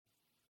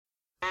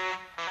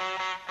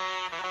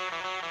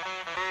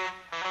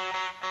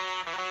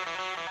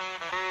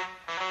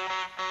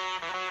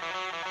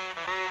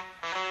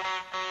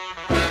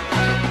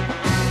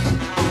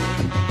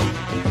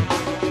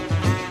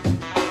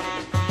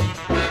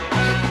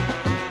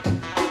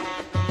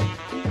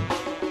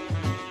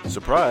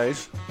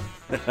Surprise!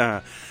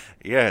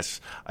 Yes,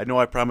 I know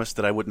I promised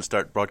that I wouldn't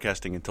start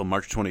broadcasting until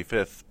March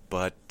 25th,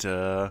 but,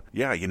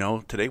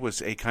 today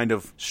was a kind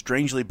of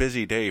strangely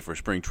busy day for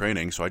spring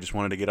training, so I just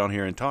wanted to get on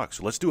here and talk.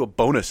 So let's do a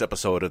bonus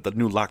episode of the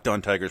new Locked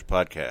On Tigers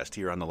podcast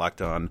here on the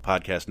Locked On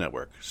Podcast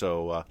Network.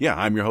 So,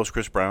 I'm your host,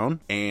 Chris Brown,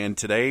 and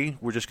today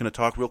we're just going to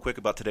talk real quick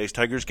about today's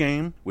Tigers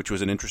game, which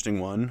was an interesting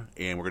one,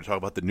 and we're going to talk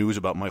about the news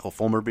about Michael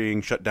Fulmer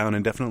being shut down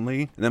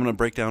indefinitely, and then I'm going to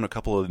break down a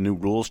couple of the new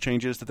rules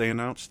changes that they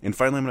announced, and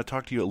finally I'm going to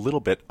talk to you a little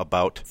bit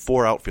about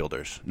four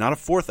outfielders. Not a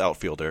fourth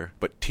outfielder,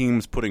 but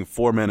teams putting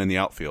four men in the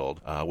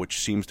outfield, which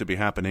seems to be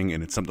happening,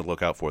 and it's something to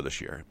look out for this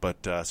year.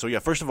 But,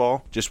 first of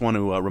all, just want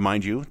to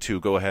remind you to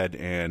go ahead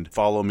and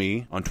follow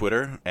me on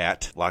Twitter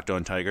at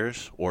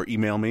LockedOnTigers, or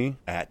email me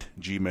at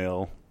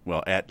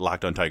at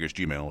Locked On Tigers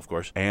Gmail, of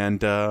course.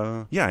 And,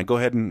 go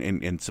ahead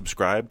and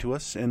subscribe to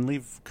us and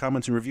leave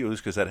comments and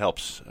reviews because that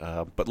helps.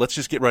 But let's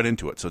just get right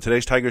into it. So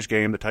today's Tigers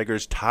game, the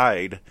Tigers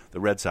tied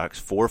the Red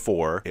Sox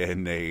 4-4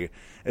 in a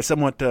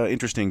somewhat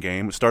interesting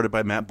game. It was started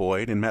by Matt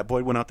Boyd, and Matt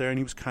Boyd went out there and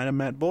he was kind of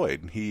Matt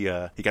Boyd. He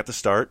got the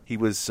start. He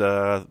was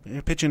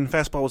pitching,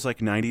 fastball was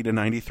like 90 to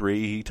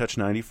 93. He touched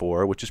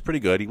 94, which is pretty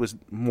good. He was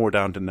more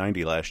down to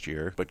 90 last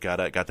year, but got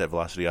that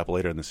velocity up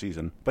later in the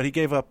season. But he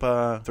gave up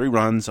 3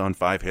 runs on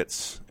 5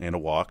 hits and a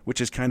walk,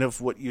 which is kind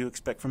of what you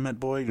expect from Matt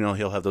Boyd. You know,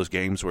 he'll have those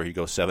games where he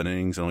goes 7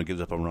 innings and only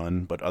gives up a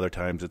run, but other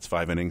times it's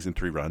 5 innings and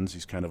 3 runs.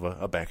 He's kind of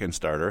a back-end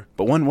starter.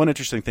 But one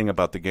interesting thing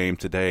about the game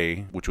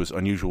today, which was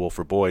unusual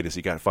for Boyd, is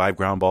he got 5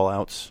 ground ball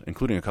outs,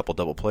 including a couple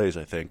double plays,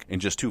 I think,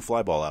 and just 2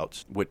 fly ball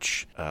outs,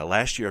 which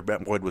last year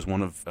Matt Boyd was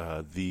one of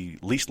the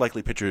least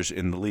likely pitchers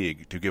in the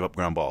league to give up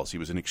ground balls. He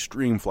was an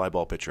extreme fly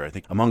ball pitcher. I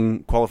think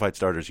among qualified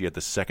starters, he had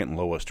the second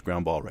lowest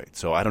ground ball rate.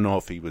 So I don't know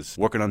if he was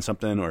working on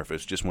something or if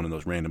it's just one of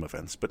those random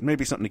events, but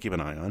maybe something to keep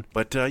an eye on.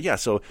 But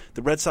so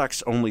the Red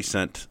Sox only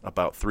sent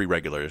about 3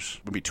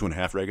 regulars, maybe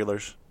 2.5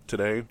 regulars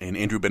today, and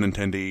Andrew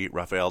Benintendi,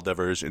 Rafael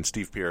Devers, and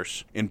Steve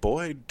Pearce. And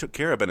Boyd took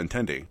care of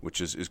Benintendi,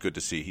 which is good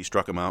to see. He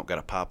struck him out, got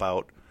a pop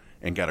out,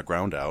 and got a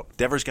ground out.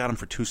 Devers got him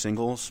for 2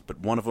 singles, but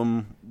one of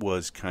them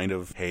was kind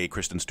of, hey,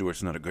 Kristen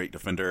Stewart's not a great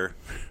defender,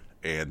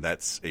 and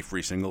that's a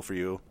free single for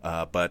you.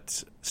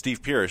 But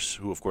Steve Pearce,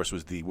 who of course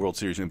was the World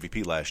Series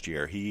MVP last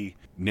year, he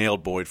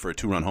nailed Boyd for a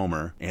 2-run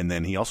homer, and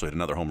then he also hit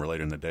another homer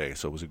later in the day,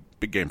 so it was a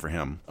big game for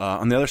him.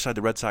 On the other side,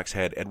 the Red Sox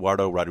had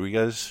Eduardo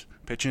Rodriguez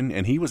pitching,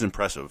 and he was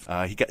impressive.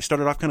 He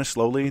started off kind of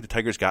slowly. The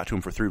Tigers got to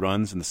him for 3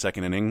 runs in the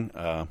second inning,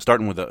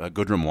 starting with a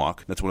Goodrum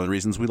walk. That's one of the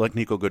reasons we like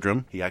Nico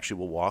Goodrum. He actually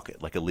will walk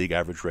at like a league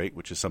average rate,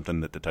 which is something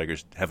that the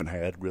Tigers haven't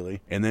had,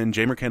 really. And then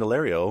Jeimer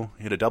Candelario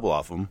hit a double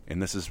off him,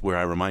 and this is where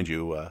I remind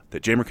you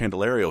that Jeimer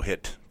Candelario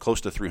hit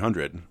close to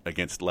 300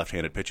 against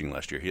left-handed pitching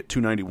last year. He hit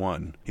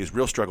 291. His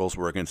real struggles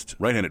were against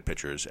right-handed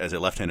pitchers. As a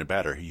left-handed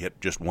batter, he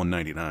hit just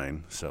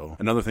 199. So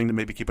another thing to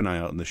maybe keep an eye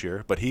out on this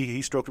year. But he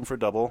stroked him for a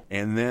double.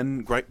 And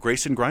then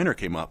Grayson Greiner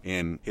came up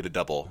and hit a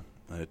double.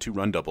 A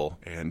 2-run double.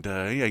 And,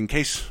 in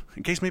case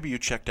maybe you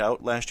checked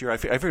out last year, I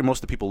figure most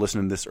of the people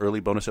listening to this early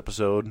bonus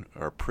episode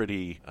are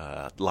pretty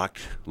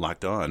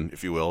locked on,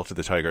 if you will, to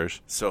the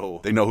Tigers.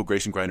 So they know who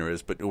Grayson Greiner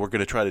is, but we're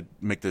going to try to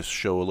make this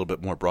show a little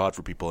bit more broad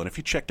for people. And if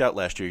you checked out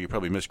last year, you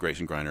probably missed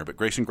Grayson Greiner. But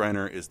Grayson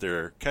Greiner is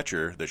their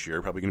catcher this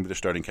year, probably going to be their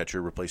starting catcher,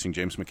 replacing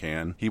James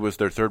McCann. He was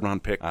their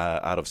 3rd-round pick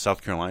out of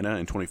South Carolina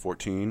in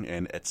 2014,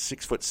 and at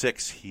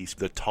 6'6", he's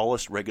the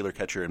tallest regular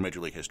catcher in Major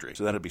League history.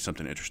 So that'll be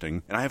something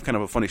interesting. And I have kind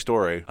of a funny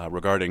story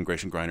regarding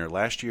Grayson Greiner.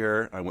 Last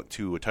year, I went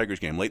to a Tigers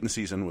game late in the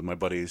season with my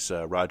buddies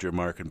Roger,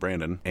 Mark, and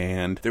Brandon,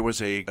 and there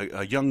was a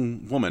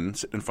young woman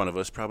sitting in front of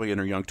us, probably in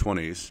her young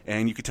 20s,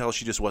 and you could tell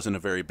she just wasn't a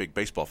very big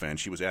baseball fan.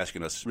 She was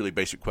asking us really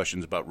basic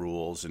questions about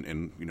rules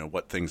and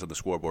what things on the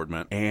scoreboard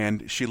meant.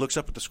 And she looks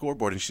up at the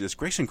scoreboard and she says,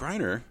 Grayson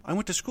Greiner? I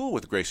went to school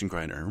with Grayson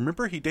Greiner.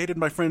 Remember, he dated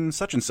my friend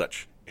such and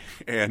such.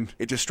 And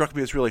it just struck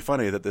me as really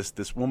funny that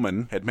this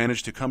woman had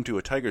managed to come to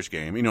a Tigers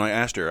game. I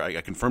asked her,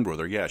 I confirmed with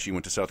her, yeah, she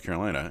went to South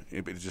Carolina.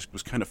 It just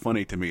was kind of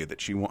funny to me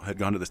that she had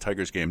gone to this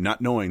Tigers game not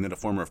knowing that a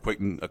former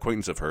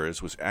acquaintance of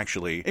hers was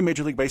actually a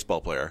Major League Baseball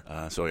player.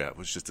 It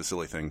was just a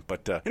silly thing.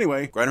 But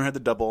anyway, Greiner had the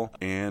double,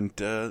 and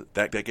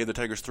that gave the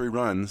Tigers 3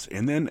 runs.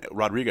 And then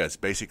Rodriguez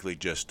basically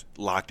just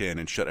locked in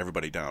and shut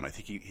everybody down. I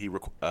think he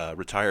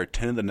retired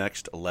 10 of the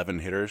next 11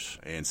 hitters,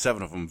 and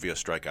 7 of them via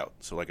strikeout.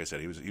 So like I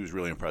said, he was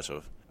really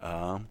impressive.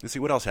 Let's see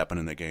what else happened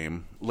in the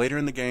game. Later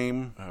in the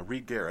game,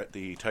 Reed Garrett,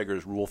 the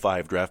Tigers' Rule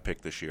 5 draft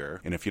pick this year,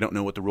 and if you don't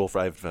know what the Rule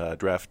 5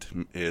 draft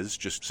is,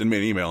 just send me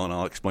an email and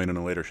I'll explain in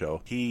a later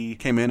show. He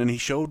came in and he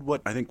showed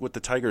what the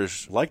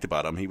Tigers liked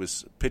about him. He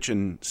was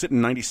sitting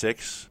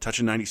 96,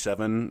 touching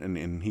 97,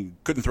 and he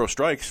couldn't throw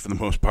strikes for the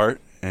most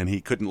part. and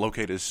he couldn't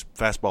locate his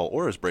fastball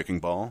or his breaking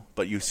ball.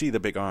 But you see the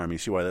big arm. You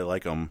see why they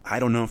like him. I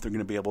don't know if they're going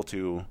to be able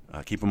to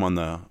keep him on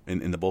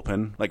in the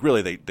bullpen. Like,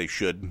 really, they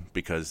should,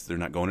 because they're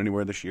not going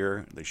anywhere this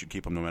year. They should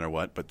keep him no matter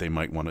what, but they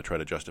might want to try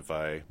to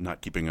justify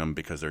not keeping him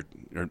because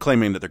they're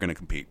claiming that they're going to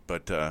compete.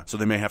 But so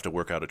they may have to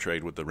work out a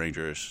trade with the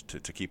Rangers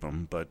to keep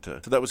him. But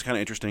so that was kind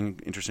of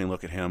interesting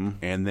look at him.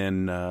 And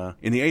then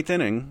in the 8th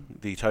inning,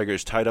 the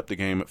Tigers tied up the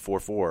game at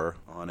 4-4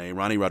 on a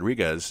Ronnie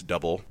Rodriguez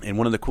double. And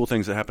one of the cool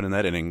things that happened in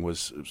that inning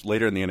was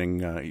later in the inning,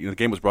 the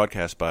game was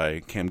broadcast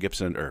by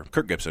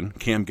Kirk Gibson,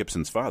 Cam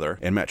Gibson's father,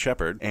 and Matt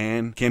Shepard.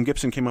 And Cam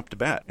Gibson came up to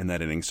bat in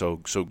that inning. So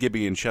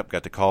Gibby and Shep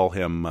got to call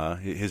him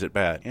his at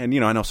bat. And,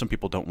 I know some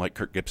people don't like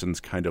Kirk Gibson's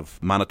kind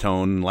of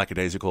monotone,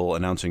 lackadaisical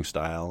announcing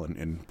style.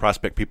 And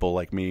prospect people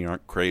like me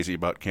aren't crazy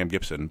about Cam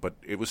Gibson. But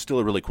it was still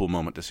a really cool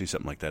moment to see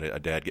something like that. A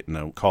dad getting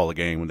to call a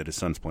game that his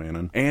son's playing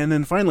in. And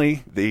then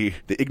finally, the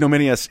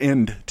ignominious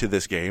end to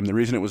this game, the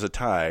reason it was a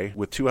tie,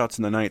 with 2 outs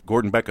in the ninth,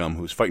 Gordon Beckham,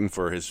 who's fighting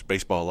for his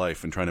baseball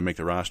life and trying to make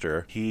the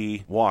roster,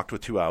 he walked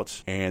with 2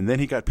 outs, and then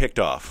he got picked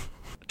off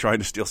trying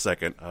to steal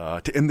second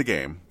to end the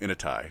game in a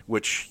tie,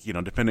 which,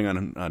 depending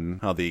on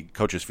how the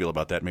coaches feel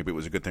about that, maybe it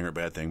was a good thing or a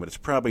bad thing, but it's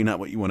probably not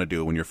what you want to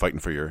do when you're fighting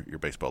for your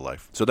baseball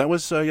life. So that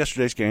was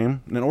yesterday's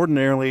game. And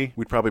ordinarily,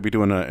 we'd probably be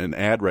doing an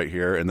ad right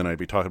here, and then I'd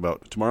be talking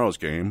about tomorrow's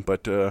game.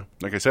 But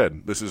like I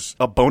said, this is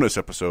a bonus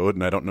episode,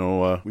 and I don't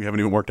know, we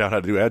haven't even worked out how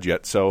to do ads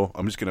yet, so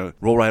I'm just going to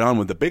roll right on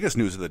with the biggest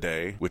news of the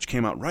day, which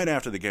came out right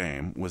after the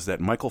game, was that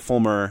Michael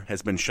Fulmer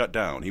has been shut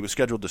down. He was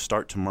scheduled to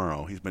start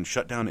tomorrow. He's been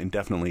shut down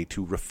indefinitely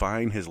to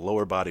refine his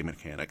lower body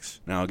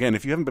mechanics. Now, again,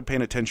 if you haven't been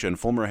paying attention,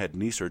 Fulmer had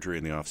knee surgery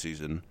in the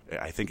offseason.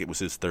 I think it was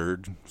his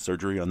 3rd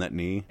surgery on that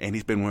knee, and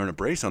he's been wearing a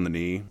brace on the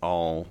knee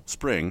all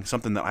spring,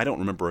 something that I don't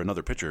remember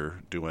another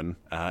pitcher doing,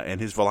 and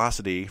his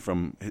velocity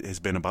has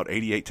been about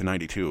 88 to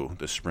 92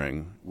 this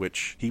spring,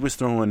 which he was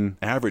throwing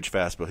average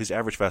fastball. His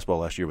average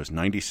fastball last year was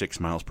 96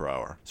 miles per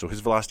hour, so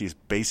his velocity is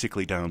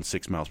basically down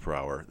 6 miles per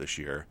hour this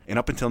year. And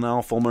up until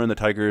now, Fulmer and the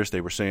Tigers,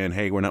 they were saying,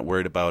 hey, we're not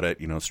worried about it,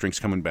 strength's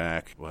coming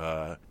back,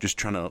 just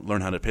trying to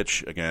learn how to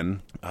pitch again.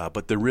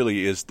 But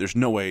there's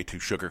no way to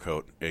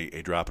sugarcoat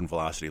a drop in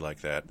velocity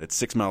like that. At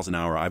 6 miles an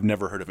hour, I've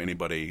never heard of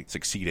anybody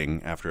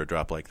succeeding after a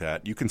drop like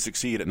that. You can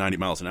succeed at 90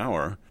 miles an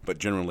hour, but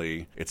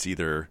generally it's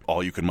either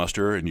all you can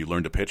muster and you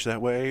learn to pitch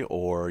that way,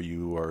 or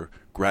you are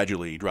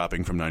gradually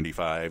dropping from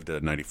 95 to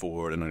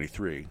 94 to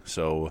 93.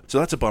 So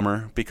that's a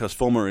bummer, because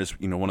Fulmer is,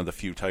 one of the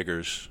few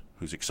Tigers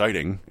who's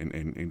exciting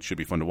and should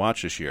be fun to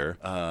watch this year,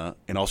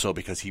 and also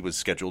because he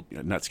was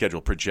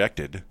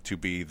projected to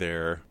be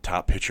their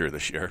top pitcher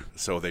this year.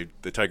 So the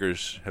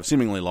Tigers have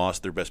seemingly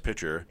lost their best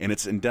pitcher, and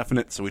it's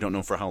indefinite, so we don't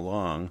know for how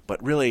long.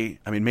 But really,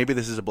 maybe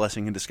this is a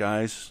blessing in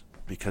disguise,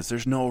 because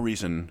there's no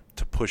reason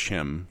to push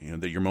him,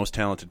 your most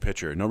talented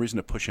pitcher, no reason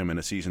to push him in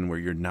a season where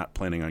you're not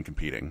planning on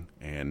competing.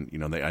 And,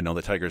 I know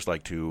the Tigers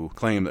like to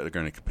claim that they're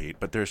going to compete,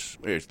 but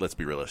let's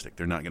be realistic,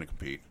 they're not going to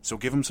compete. So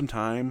give him some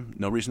time,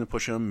 no reason to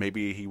push him.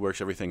 Maybe he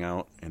works everything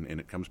out and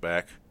it comes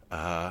back.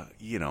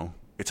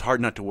 It's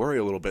hard not to worry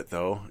a little bit,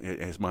 though.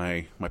 As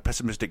my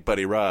pessimistic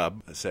buddy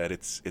Rob said,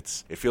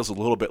 it feels a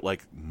little bit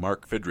like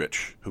Mark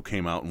Fidrich, who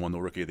came out and won the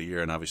Rookie of the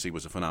Year and obviously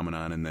was a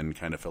phenomenon, and then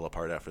kind of fell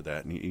apart after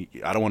that. And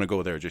I don't want to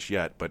go there just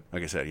yet, but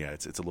like I said, yeah,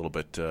 it's a little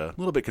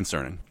bit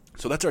concerning.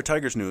 So that's our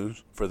Tigers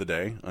news for the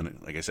day.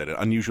 Like I said, an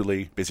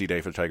unusually busy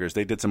day for the Tigers.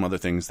 They did some other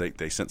things.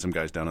 They sent some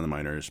guys down in the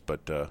minors,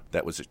 but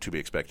that was to be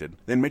expected.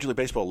 Then Major League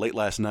Baseball late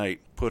last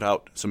night put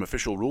out some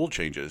official rule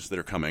changes that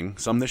are coming,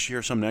 some this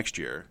year, some next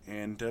year.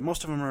 And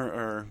most of them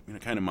are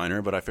kind of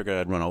minor, but I figured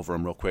I'd run over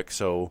them real quick.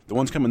 So the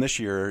ones coming this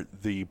year,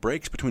 the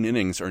breaks between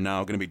innings are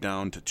now going to be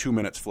down to 2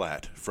 minutes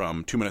flat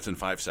from 2 minutes and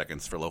 5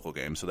 seconds for local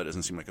games, so that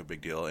doesn't seem like a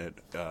big deal.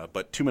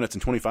 But 2 minutes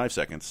and 25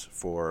 seconds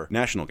for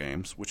national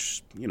games,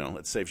 which,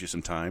 it saves you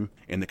some time.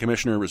 And the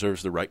commissioner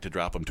reserves the right to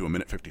drop them to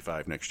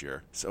 1:55 next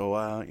year.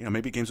 So,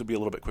 maybe games will be a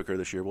little bit quicker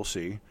this year. We'll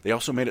see. They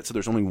also made it so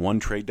there's only one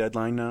trade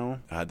deadline now.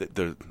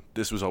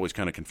 This was always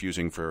kind of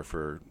confusing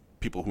for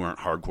people who aren't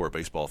hardcore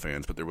baseball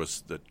fans, but there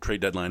was the trade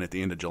deadline at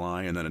the end of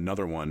July and then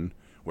another one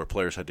where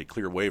players had to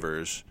clear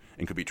waivers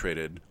and could be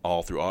traded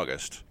all through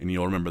August. And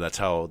you'll remember that's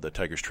how the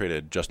Tigers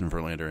traded Justin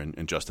Verlander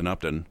and Justin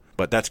Upton.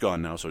 But that's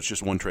gone now, so it's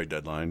just one trade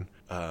deadline.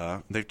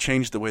 They've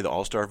changed the way the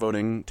All-Star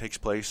voting takes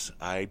place.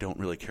 I don't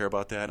really care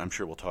about that. I'm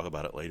sure we'll talk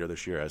about it later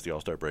this year as the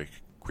All-Star break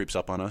creeps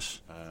up on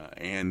us.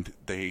 And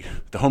the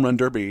Home Run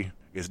Derby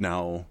is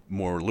now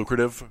more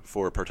lucrative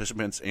for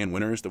participants and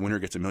winners. The winner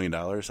gets $1 million.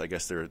 I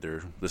guess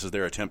this is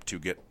their attempt to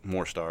get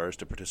more stars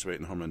to participate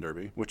in the Home Run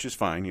Derby, which is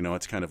fine.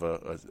 It's kind of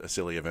a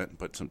silly event,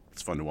 but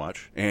it's fun to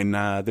watch. And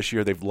this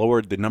year they've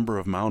lowered the number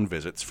of mound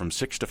visits from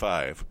 6 to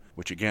 5,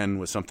 which again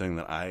was something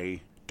that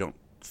I don't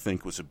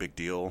think was a big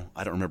deal.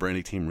 I don't remember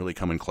any team really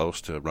coming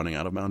close to running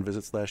out of mound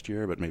visits last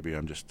year, but maybe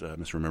I'm just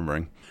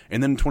misremembering.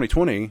 And then in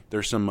 2020,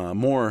 there's some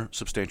more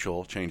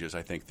substantial changes.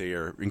 I think they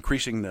are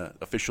increasing the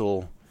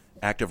official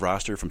active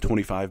roster from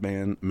 25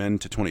 men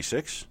to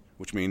 26,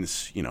 which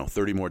means,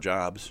 30 more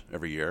jobs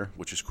every year,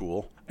 which is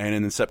cool. And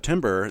in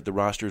September, the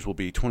rosters will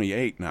be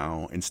 28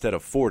 now instead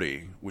of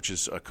 40, which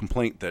is a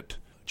complaint that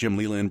Jim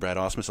Leyland, Brad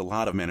Ausmus, a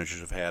lot of managers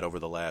have had over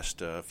the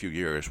last few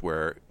years,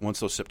 where once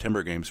those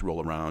September games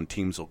roll around,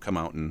 teams will come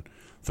out and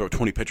throw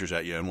 20 pitchers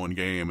at you in one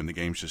game, and the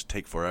games just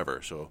take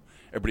forever. So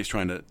everybody's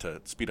trying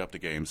to speed up the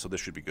game, so this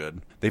should be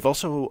good. They've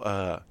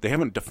also, they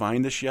haven't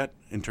defined this yet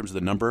in terms of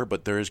the number,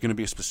 but there is going to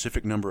be a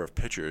specific number of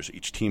pitchers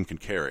each team can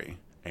carry.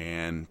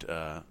 And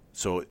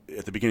so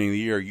at the beginning of the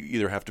year, you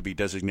either have to be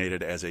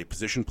designated as a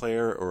position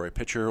player or a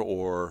pitcher,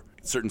 or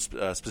in certain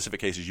specific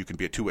cases, you can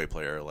be a two-way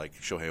player like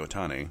Shohei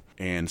Ohtani.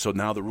 And so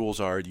now the rules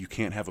are you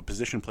can't have a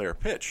position player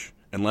pitch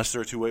unless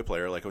they're a two-way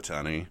player like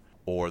Ohtani,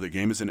 or the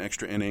game is in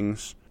extra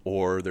innings,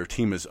 or their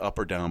team is up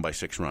or down by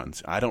 6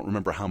 runs. I don't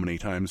remember how many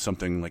times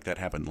something like that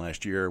happened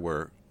last year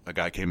where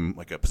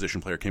a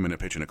position player came in to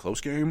pitch in a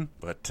close game,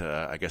 but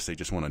I guess they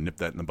just want to nip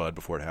that in the bud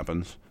before it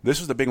happens. This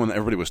was the big one that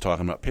everybody was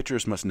talking about.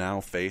 Pitchers must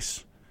now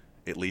face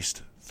at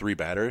least 3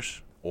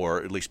 batters,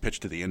 or at least pitch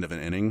to the end of an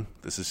inning.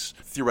 This is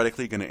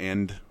theoretically going to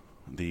end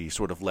the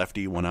sort of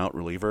lefty one-out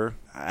reliever.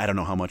 I don't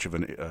know how much of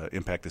an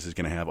impact this is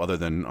going to have, other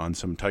than on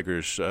some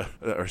Tigers,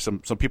 or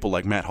some people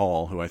like Matt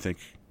Hall, who I think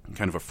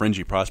kind of a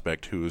fringy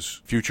prospect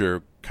whose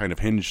future kind of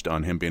hinged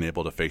on him being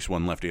able to face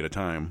one lefty at a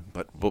time,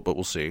 but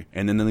we'll see.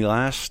 And then the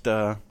last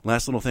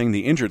little thing,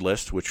 the injured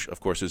list, which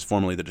of course is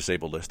formerly the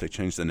disabled list, they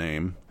changed the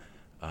name,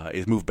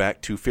 is moved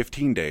back to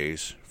 15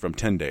 days from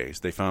 10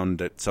 days. They found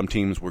that some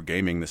teams were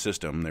gaming the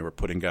system. They were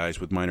putting guys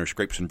with minor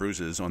scrapes and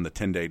bruises on the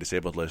 10-day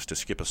disabled list to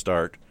skip a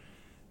start,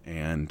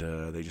 and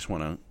they just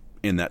want to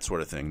end that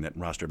sort of thing, that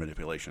roster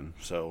manipulation.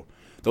 So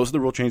those are the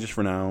rule changes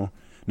for now.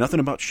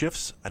 Nothing about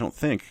shifts, I don't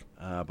think,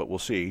 but we'll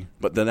see.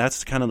 But then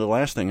that's kind of the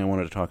last thing I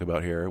wanted to talk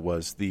about here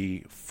was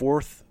the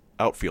 4th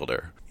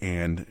outfielder.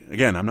 And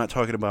again, I'm not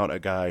talking about a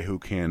guy who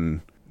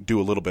can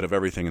do a little bit of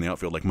everything in the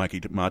outfield like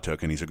Mikey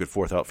Matuk, and he's a good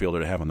 4th outfielder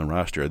to have on the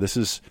roster. This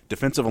is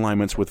defensive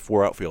alignments with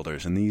 4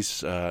 outfielders, and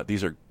these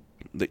are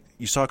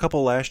you saw a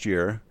couple last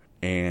year,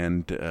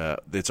 and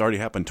it's already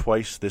happened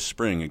twice this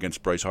spring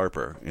against Bryce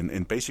Harper.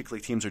 And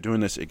basically teams are doing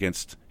this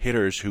against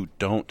hitters who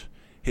don't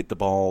hit the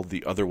ball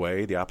the other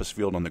way, the opposite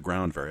field on the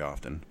ground very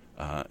often,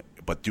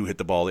 but do hit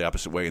the ball the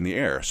opposite way in the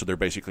air. So they're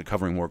basically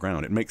covering more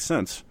ground. It makes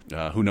sense.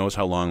 Who knows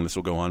how long this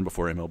will go on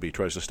before MLB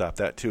tries to stop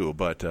that too.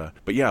 But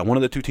yeah, one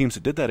of the 2 teams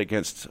that did that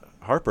against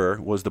Harper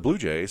was the Blue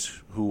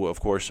Jays, who of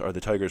course are the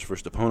Tigers'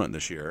 first opponent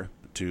this year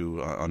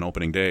on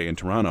opening day in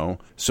Toronto.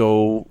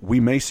 So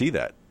we may see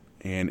that.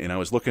 And I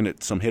was looking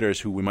at some hitters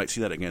who we might see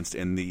that against,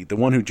 and the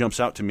one who jumps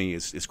out to me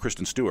is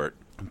Kristen Stewart,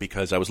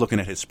 because I was looking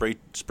at his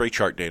spray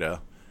chart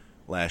data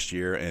last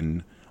year,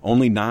 and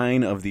only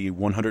 9 of the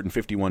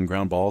 151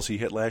 ground balls he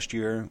hit last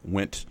year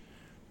went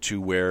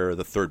to where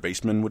the third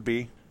baseman would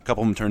be. A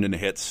couple of them turned into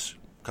hits,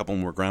 a couple of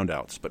them were ground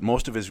outs, but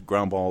most of his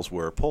ground balls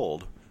were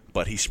pulled.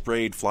 But he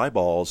sprayed fly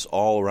balls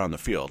all around the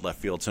field, left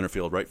field, center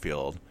field, right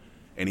field,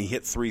 and he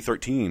hit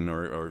 313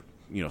 or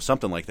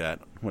something like that.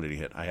 What did he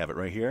hit? I have it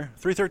right here.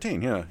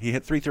 313, yeah. He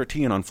hit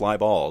 313 on fly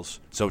balls.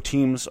 So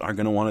teams are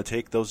going to want to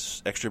take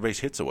those extra base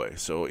hits away.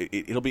 So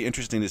it'll be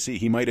interesting to see.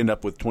 He might end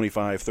up with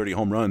 25, 30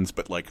 home runs,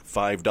 but like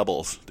 5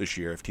 doubles this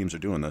year if teams are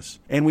doing this.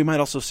 And we might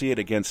also see it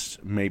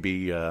against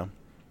maybe Jeimer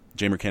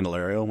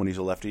Candelario when he's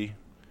a lefty.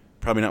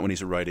 Probably not when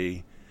he's a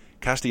righty.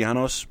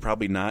 Castellanos,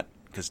 probably not,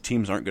 because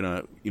teams aren't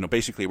going to,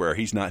 basically where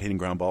he's not hitting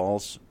ground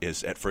balls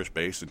is at first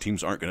base, and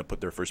teams aren't going to put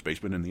their first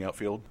baseman in the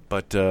outfield.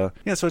 But,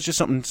 yeah, so it's just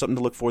something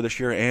to look for this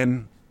year.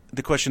 And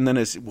the question then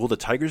is, will the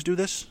Tigers do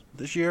this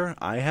year?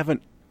 I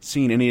haven't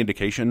seen any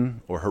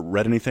indication or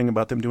read anything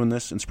about them doing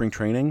this in spring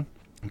training.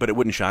 But it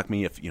wouldn't shock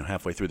me if,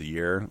 halfway through the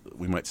year,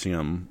 we might see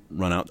them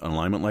run out an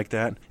alignment like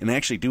that. And they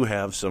actually do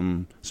have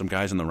some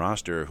guys on the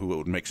roster who it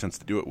would make sense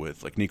to do it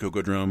with, like Nico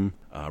Goodrum,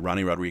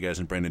 Ronnie Rodriguez,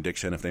 and Brandon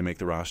Dixon if they make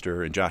the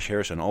roster, and Josh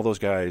Harrison. All those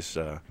guys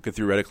could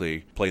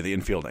theoretically play the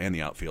infield and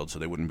the outfield, so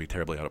they wouldn't be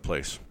terribly out of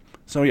place.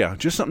 So, yeah,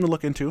 just something to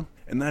look into.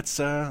 And that's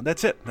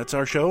it. That's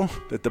our show,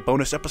 the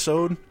bonus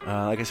episode.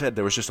 Like I said,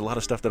 there was just a lot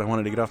of stuff that I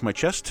wanted to get off my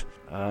chest,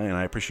 and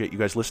I appreciate you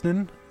guys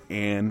listening.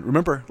 And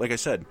remember, like I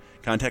said,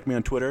 contact me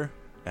on Twitter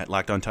at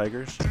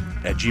LockedOnTigers,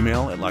 at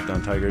Gmail, at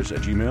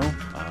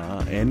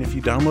LockedOnTigers@gmail. And if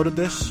you downloaded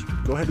this,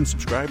 go ahead and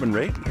subscribe and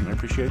rate, and I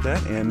appreciate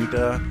that. And,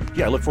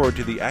 I look forward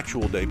to the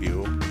actual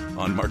debut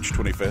on March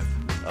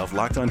 25th of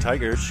Locked On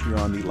Tigers here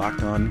on the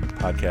Locked On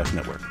Podcast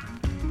Network.